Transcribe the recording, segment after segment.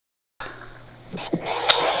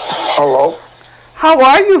Hello. How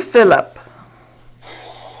are you, Philip?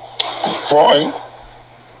 Fine.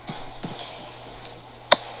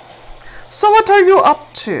 So what are you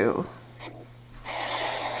up to?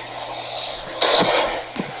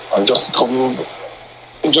 I just come,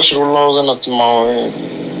 just realizing that for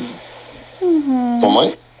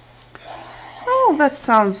my, Oh, that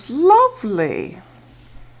sounds lovely.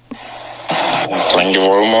 thank you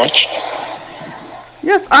very much.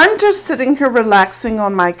 Yes, I'm just sitting here relaxing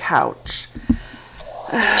on my couch.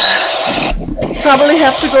 Probably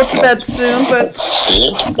have to go to bed soon, but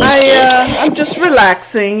I'm just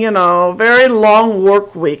relaxing, very long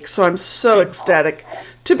work week, so I'm so ecstatic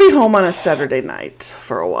to be home on a Saturday night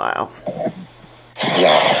for a while.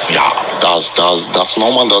 Yeah, that's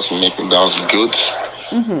normal. That's good.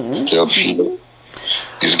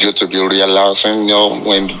 It's good to be realizing,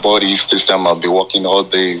 when the body system will be working all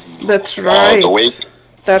day, That's all the right. way.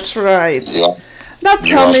 That's right. Yeah, Now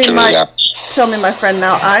you have to relax. tell me, my friend.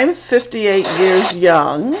 Now I'm 58 years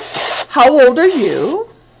young. How old are you?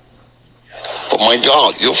 Oh my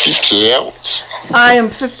God, you're 50 years. I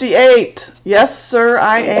am 58. Yes, sir,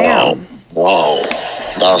 I am. Wow.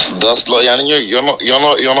 That's like, and you're not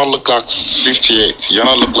look like 58. You're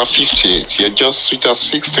not look like 58. You're just sweet as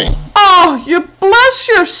 16. Oh, you bless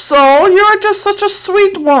your soul. You're just such a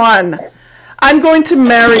sweet one. I'm going to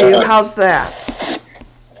marry you. How's that?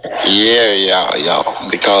 Yeah.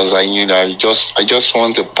 Because I just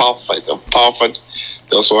want a perfect.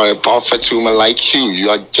 That's why a perfect woman like you. You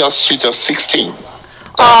are just sweet as 16.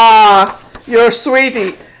 Ah, you're a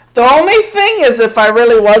sweetie. The only thing is, if I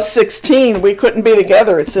really was 16, we couldn't be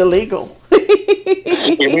together. It's illegal.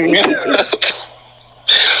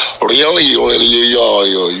 Really, you're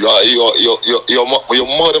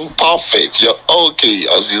more than perfect. You're okay.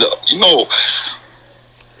 As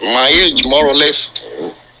my age more or less.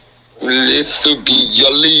 Little bit,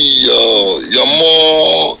 you're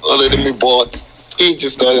more older than me, but age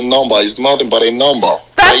is not a number. It's nothing but a number.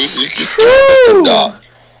 That's You true. that.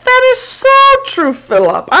 That is so true,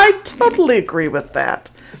 Philip. I totally agree with that.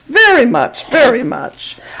 Very much, very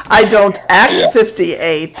much. I don't act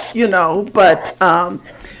 58,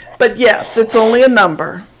 but yes, it's only a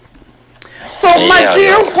number. So, my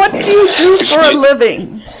dear, what do you do for a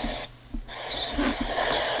living?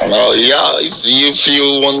 If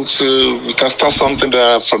you want to, we can start something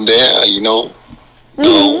better from there,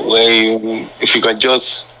 if you can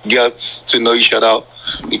just get to know each other,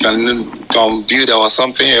 we can build our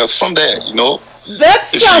something else from there, That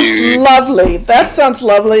sounds lovely. That sounds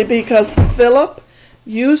lovely because, Philip,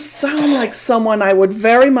 you sound like someone I would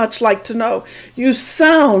very much like to know. You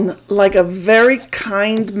sound like a very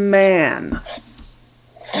kind man.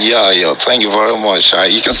 Yeah, thank you very much.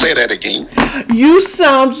 You can say that again. You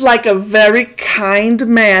sound like a very kind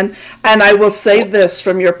man, and I will say this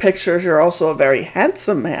from your pictures, you're also a very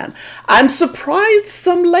handsome man. I'm surprised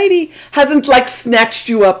some lady hasn't, snatched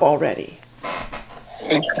you up already.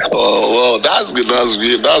 Oh, well, that's good. That's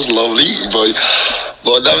good. That's lovely.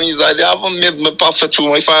 But that means I haven't met my perfect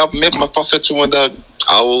woman. If I have met my perfect woman, that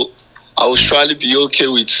I will surely be okay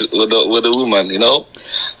with the woman,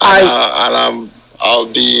 I'll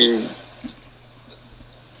be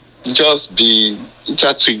just be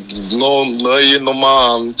try to know you no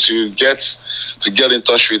man to get in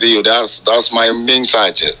touch with you. That's my main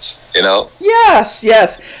target,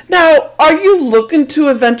 Yes. Now, are you looking to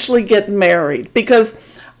eventually get married? Because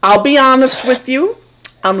I'll be honest with you,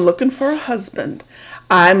 I'm looking for a husband.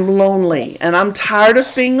 I'm lonely and I'm tired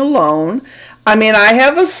of being alone. I mean, I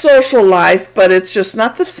have a social life, but it's just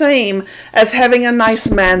not the same as having a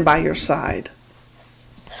nice man by your side.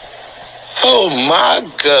 Oh my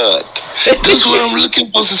God. This is what I'm looking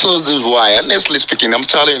for. So this is why, honestly speaking, I'm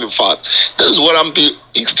telling you the fact. This is what I'm being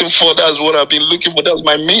asking for. That's what I've been looking for. That's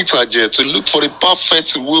my main target. To look for the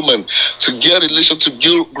perfect woman to get a relation to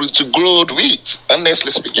grow with.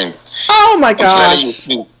 Honestly speaking. Oh my gosh.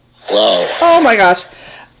 Wow. Oh my gosh.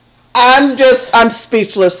 I'm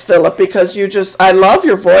speechless, Philip, because I love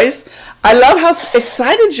your voice. I love how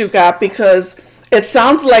excited you got because it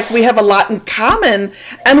sounds like we have a lot in common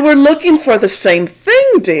and we're looking for the same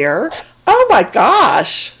thing, dear. Oh my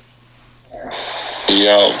gosh.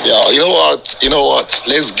 Yeah. You know what?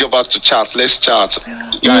 Let's go back to chat. Let's chat.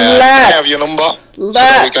 Let's. I have your number. Let's. So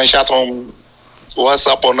that we can chat on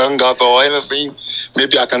WhatsApp or Hangout or anything.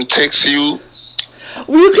 Maybe I can text you.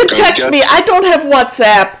 Well, you can text me. I don't have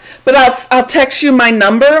WhatsApp, but I'll text you my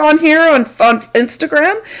number on here on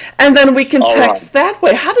Instagram, and then we can text that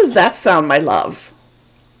way. How does that sound, my love?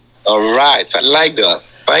 All right. I like that.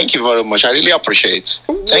 Thank you very much. I really appreciate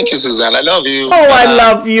it. Thank you, Suzanne. I love you. Oh, I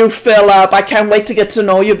love you, Philip. I can't wait to get to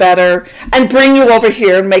know you better and bring you over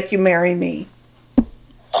here and make you marry me.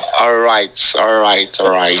 All right.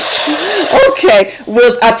 Okay,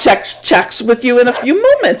 I'll checks with you in a few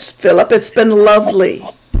moments, Philip. It's been lovely.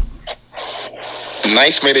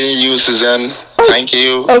 Nice meeting you, Suzanne. Thank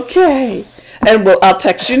you. Okay, and I'll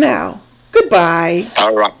text you now. Goodbye.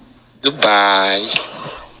 All right. Goodbye.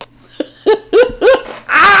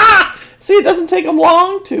 See, it doesn't take them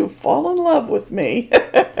long to fall in love with me.